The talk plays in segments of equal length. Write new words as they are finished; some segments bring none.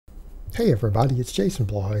Hey everybody, it's Jason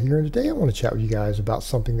Blaha here, and today I want to chat with you guys about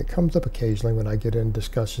something that comes up occasionally when I get in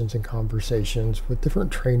discussions and conversations with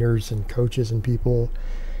different trainers and coaches and people,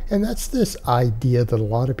 and that's this idea that a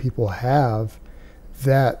lot of people have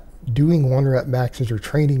that doing one rep maxes or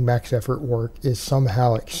training max effort work is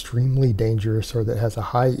somehow extremely dangerous or that has a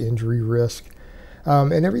high injury risk.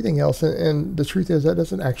 And everything else, and the truth is that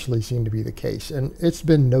doesn't actually seem to be the case. And it's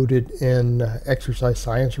been noted in exercise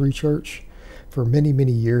science research for many,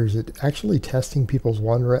 many years that actually testing people's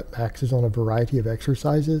one rep maxes on a variety of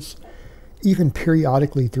exercises, even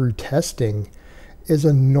periodically through testing, is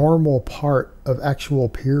a normal part of actual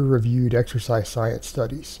peer-reviewed exercise science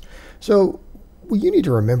studies. So you need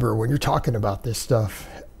to remember when you're talking about this stuff,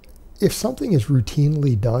 if something is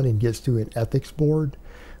routinely done and gets to an ethics board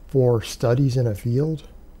for studies in a field,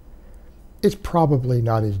 it's probably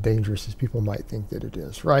not as dangerous as people might think that it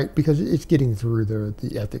is, right? Because it's getting through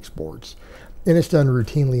the ethics boards. And it's done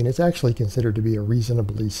routinely, and it's actually considered to be a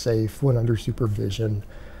reasonably safe, when under supervision,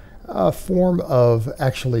 form of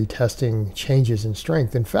actually testing changes in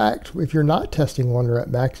strength. In fact, if you're not testing one rep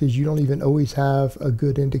maxes, you don't even always have a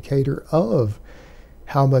good indicator of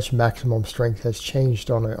how much maximum strength has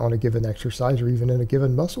changed on a given exercise or even in a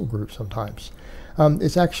given muscle group sometimes.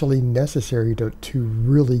 It's actually necessary to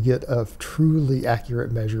really get a truly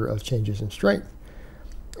accurate measure of changes in strength.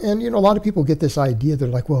 And, a lot of people get this idea, they're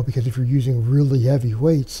like, well, because if you're using really heavy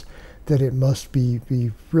weights, that it must be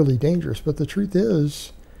really dangerous. But the truth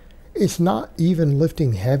is, it's not even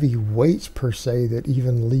lifting heavy weights per se that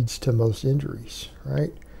even leads to most injuries,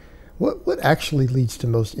 right? What actually leads to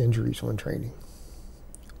most injuries when training?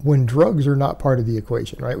 When drugs are not part of the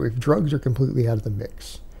equation, right? If drugs are completely out of the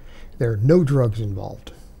mix, there are no drugs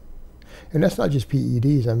involved. And that's not just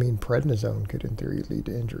PEDs. I mean, prednisone could, in theory, lead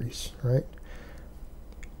to injuries, right?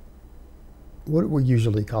 What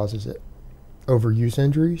usually causes it? Overuse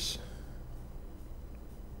injuries,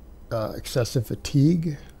 excessive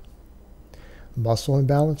fatigue, muscle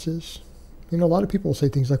imbalances. A lot of people will say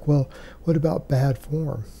things like, well, what about bad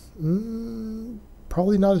form?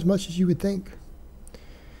 Probably not as much as you would think.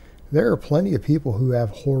 There are plenty of people who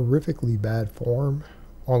have horrifically bad form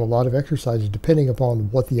on a lot of exercises, depending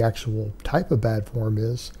upon what the actual type of bad form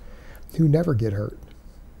is, who never get hurt,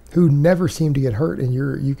 who never seem to get hurt, and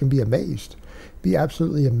you can be amazed. Be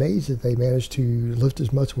absolutely amazed that they manage to lift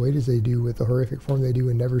as much weight as they do with the horrific form they do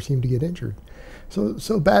and never seem to get injured.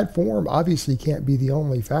 So bad form obviously can't be the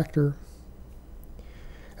only factor.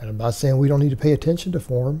 And I'm not saying we don't need to pay attention to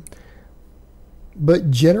form, but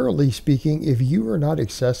generally speaking, if you are not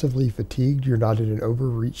excessively fatigued, you're not in an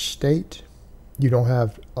overreach state, you don't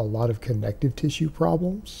have a lot of connective tissue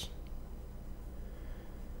problems,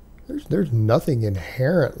 there's nothing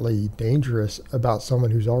inherently dangerous about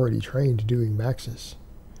someone who's already trained doing maxes.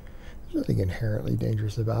 There's nothing inherently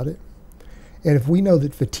dangerous about it. And if we know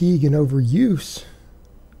that fatigue and overuse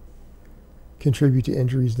contribute to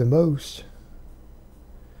injuries the most,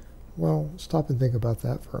 well, stop and think about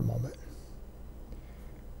that for a moment.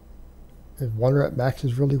 Is one rep max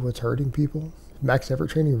is really what's hurting people? Is max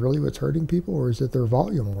effort training really what's hurting people, or is it their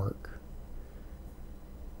volume work?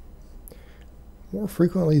 More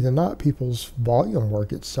frequently than not, people's volume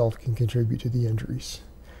work itself can contribute to the injuries.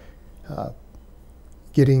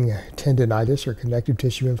 Getting tendinitis or connective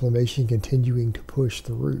tissue inflammation continuing to push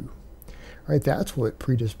through, right? That's what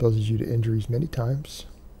predisposes you to injuries many times.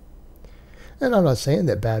 And I'm not saying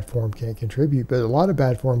that bad form can't contribute, but a lot of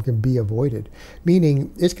bad form can be avoided,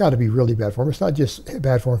 meaning it's got to be really bad form. It's not just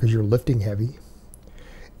bad form because you're lifting heavy.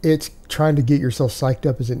 It's trying to get yourself psyched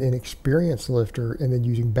up as an inexperienced lifter and then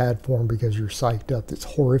using bad form because you're psyched up.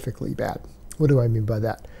 That's horrifically bad. What do I mean by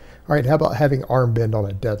that? All right, how about having arm bend on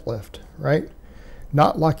a deadlift, right?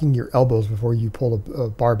 Not locking your elbows before you pull a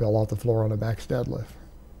barbell off the floor on a max deadlift.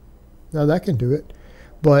 Now that can do it,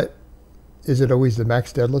 but is it always the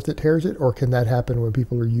max deadlift that tears it, or can that happen when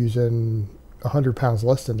people are using 100 pounds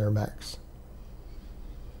less than their max?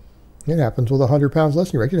 It happens with 100 pounds less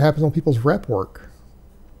than your max. It happens on people's rep work.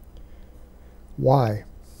 Why?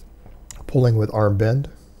 Pulling with arm bend,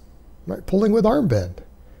 right? Pulling with arm bend.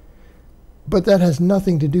 But that has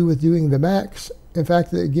nothing to do with doing the max. In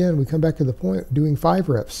fact, again, we come back to the point, doing 5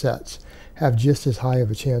 rep sets have just as high of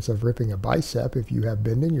a chance of ripping a bicep if you have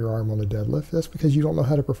bend in your arm on a deadlift. That's because you don't know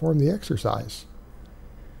how to perform the exercise.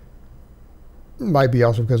 It might be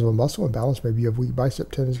also because of a muscle imbalance. Maybe you have weak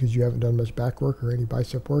bicep tendons because you haven't done much back work or any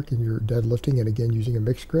bicep work and you're deadlifting and again using a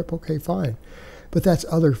mixed grip. Okay, fine. But that's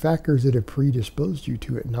other factors that have predisposed you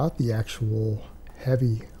to it, not the actual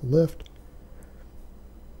heavy lift.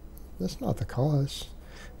 That's not the cause.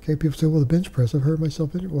 Okay, people say, well, the bench press, I've hurt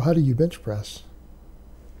myself. Well, how do you bench press?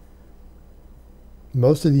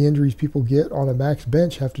 Most of the injuries people get on a max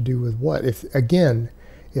bench have to do with what?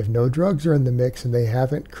 If no drugs are in the mix and they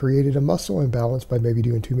haven't created a muscle imbalance by maybe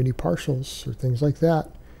doing too many partials or things like that,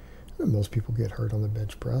 most people get hurt on the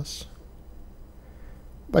bench press.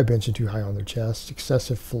 By benching too high on their chest,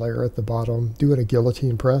 excessive flare at the bottom, doing a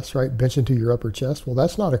guillotine press, right? Benching to your upper chest. Well,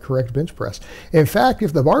 that's not a correct bench press. In fact,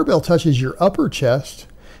 if the barbell touches your upper chest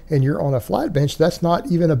and you're on a flat bench, that's not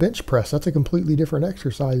even a bench press. That's a completely different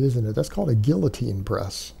exercise, isn't it? That's called a guillotine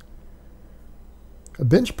press. A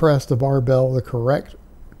bench press, the barbell, the correct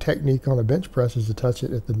technique on a bench press is to touch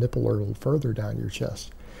it at the nipple or a little further down your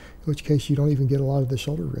chest, in which case you don't even get a lot of the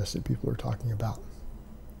shoulder rest that people are talking about.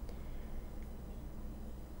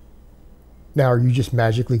 Now, are you just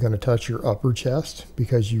magically going to touch your upper chest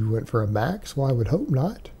because you went for a max? Well, I would hope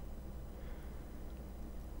not.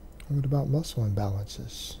 What about muscle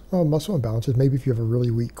imbalances? Well, muscle imbalances, maybe if you have a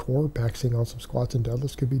really weak core, maxing on some squats and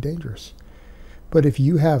deadlifts could be dangerous. But if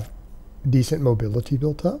you have decent mobility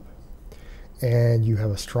built up, and you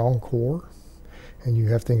have a strong core, and you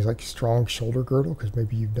have things like strong shoulder girdle, because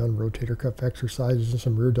maybe you've done rotator cuff exercises and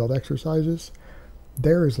some rear delt exercises,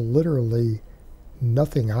 there is literally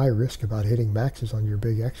nothing high risk about hitting maxes on your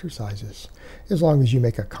big exercises, as long as you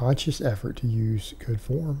make a conscious effort to use good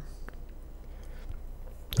form.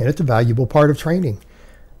 And it's a valuable part of training.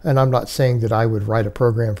 And I'm not saying that I would write a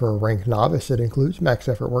program for a ranked novice that includes max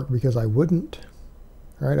effort work, because I wouldn't.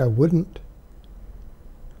 Right? I wouldn't.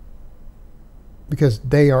 Because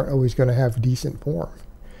they aren't always going to have decent form.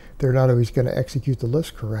 They're not always going to execute the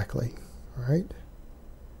lifts correctly. Right?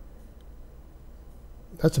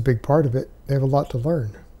 That's a big part of it. They have a lot to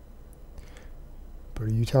learn. But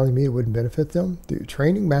are you telling me it wouldn't benefit them? Dude,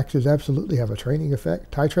 training maxes absolutely have a training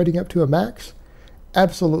effect. Titrating up to a max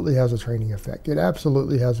absolutely has a training effect. It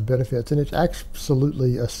absolutely has benefits, and it's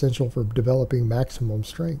absolutely essential for developing maximum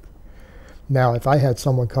strength. Now, if I had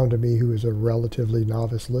someone come to me who is a relatively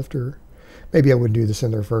novice lifter, maybe I wouldn't do this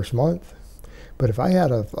in their first month. But if I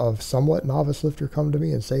had a somewhat novice lifter come to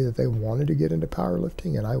me and say that they wanted to get into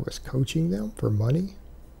powerlifting and I was coaching them for money,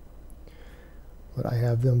 would I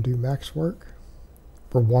have them do max work?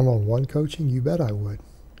 For one-on-one coaching? You bet I would.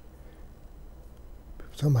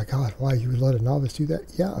 Oh my God, why you would let a novice do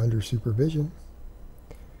that? Yeah, under supervision.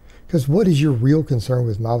 Because what is your real concern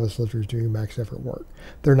with novice lifters doing max effort work?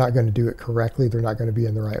 They're not going to do it correctly. They're not going to be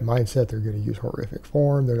in the right mindset. They're going to use horrific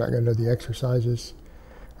form. They're not going to know the exercises.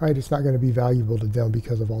 Right? It's not going to be valuable to them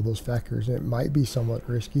because of all those factors. And it might be somewhat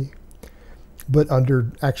risky. But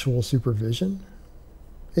under actual supervision,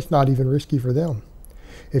 it's not even risky for them.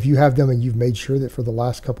 If you have them and you've made sure that for the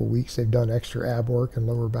last couple of weeks they've done extra ab work and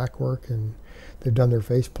lower back work and they've done their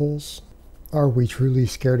face pulls, are we truly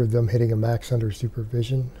scared of them hitting a max under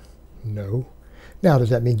supervision? No. Now, does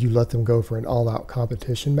that mean you let them go for an all-out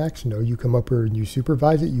competition max? No, you come up here and you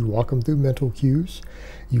supervise it. You walk them through mental cues.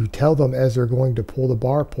 You tell them as they're going to pull the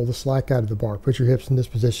bar, pull the slack out of the bar. Put your hips in this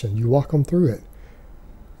position. You walk them through it.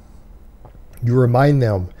 You remind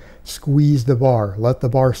them, squeeze the bar, let the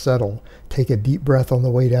bar settle. Take a deep breath on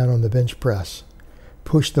the way down on the bench press.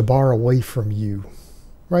 Push the bar away from you.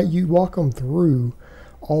 Right? You walk them through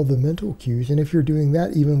all the mental cues. And if you're doing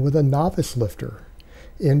that even with a novice lifter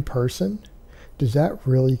in person, does that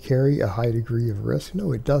really carry a high degree of risk?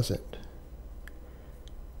 No, it doesn't.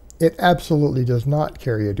 It absolutely does not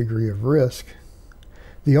carry a degree of risk.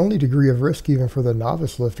 The only degree of risk, even for the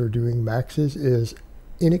novice lifter doing maxes, is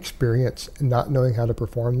inexperience and not knowing how to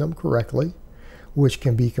perform them correctly, which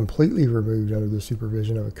can be completely removed under the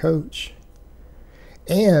supervision of a coach,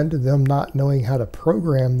 and them not knowing how to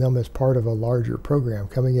program them as part of a larger program,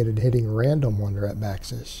 coming in and hitting random one rep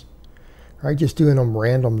maxes. Right? Just doing them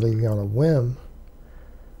randomly on a whim,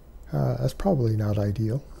 that's probably not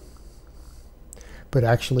ideal. But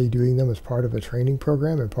actually doing them as part of a training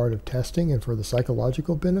program and part of testing and for the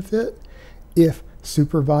psychological benefit, if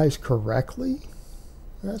supervised correctly,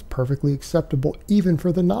 that's perfectly acceptable even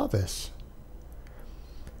for the novice.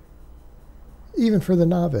 Even for the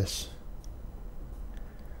novice.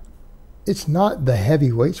 It's not the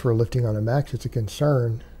heavy weights we're lifting on a max that's a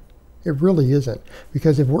concern. It really isn't.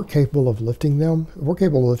 Because if we're capable of lifting them, if we're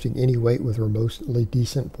capable of lifting any weight with remotely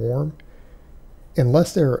decent form,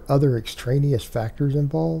 unless there are other extraneous factors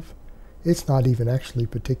involved, it's not even actually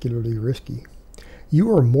particularly risky. You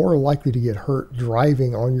are more likely to get hurt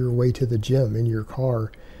driving on your way to the gym in your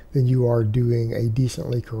car than you are doing a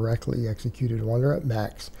decently correctly executed one rep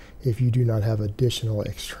max if you do not have additional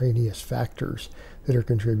extraneous factors that are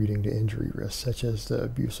contributing to injury risk, such as the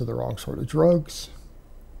abuse of the wrong sort of drugs,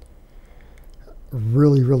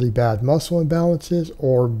 really, really bad muscle imbalances,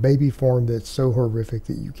 or maybe form that's so horrific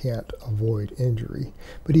that you can't avoid injury.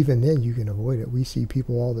 But even then, you can avoid it. We see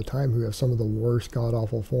people all the time who have some of the worst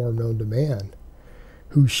god-awful form known to man,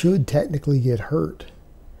 who should technically get hurt,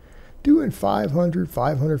 doing 500,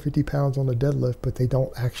 550 pounds on a deadlift, but they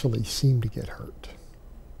don't actually seem to get hurt.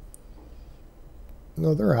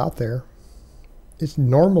 No, they're out there. It's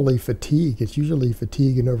normally fatigue. It's usually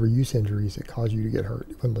fatigue and overuse injuries that cause you to get hurt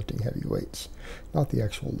when lifting heavy weights, not the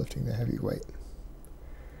actual lifting the heavy weight.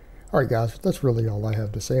 All right, guys, that's really all I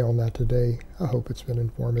have to say on that today. I hope it's been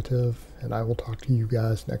informative, and I will talk to you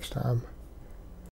guys next time.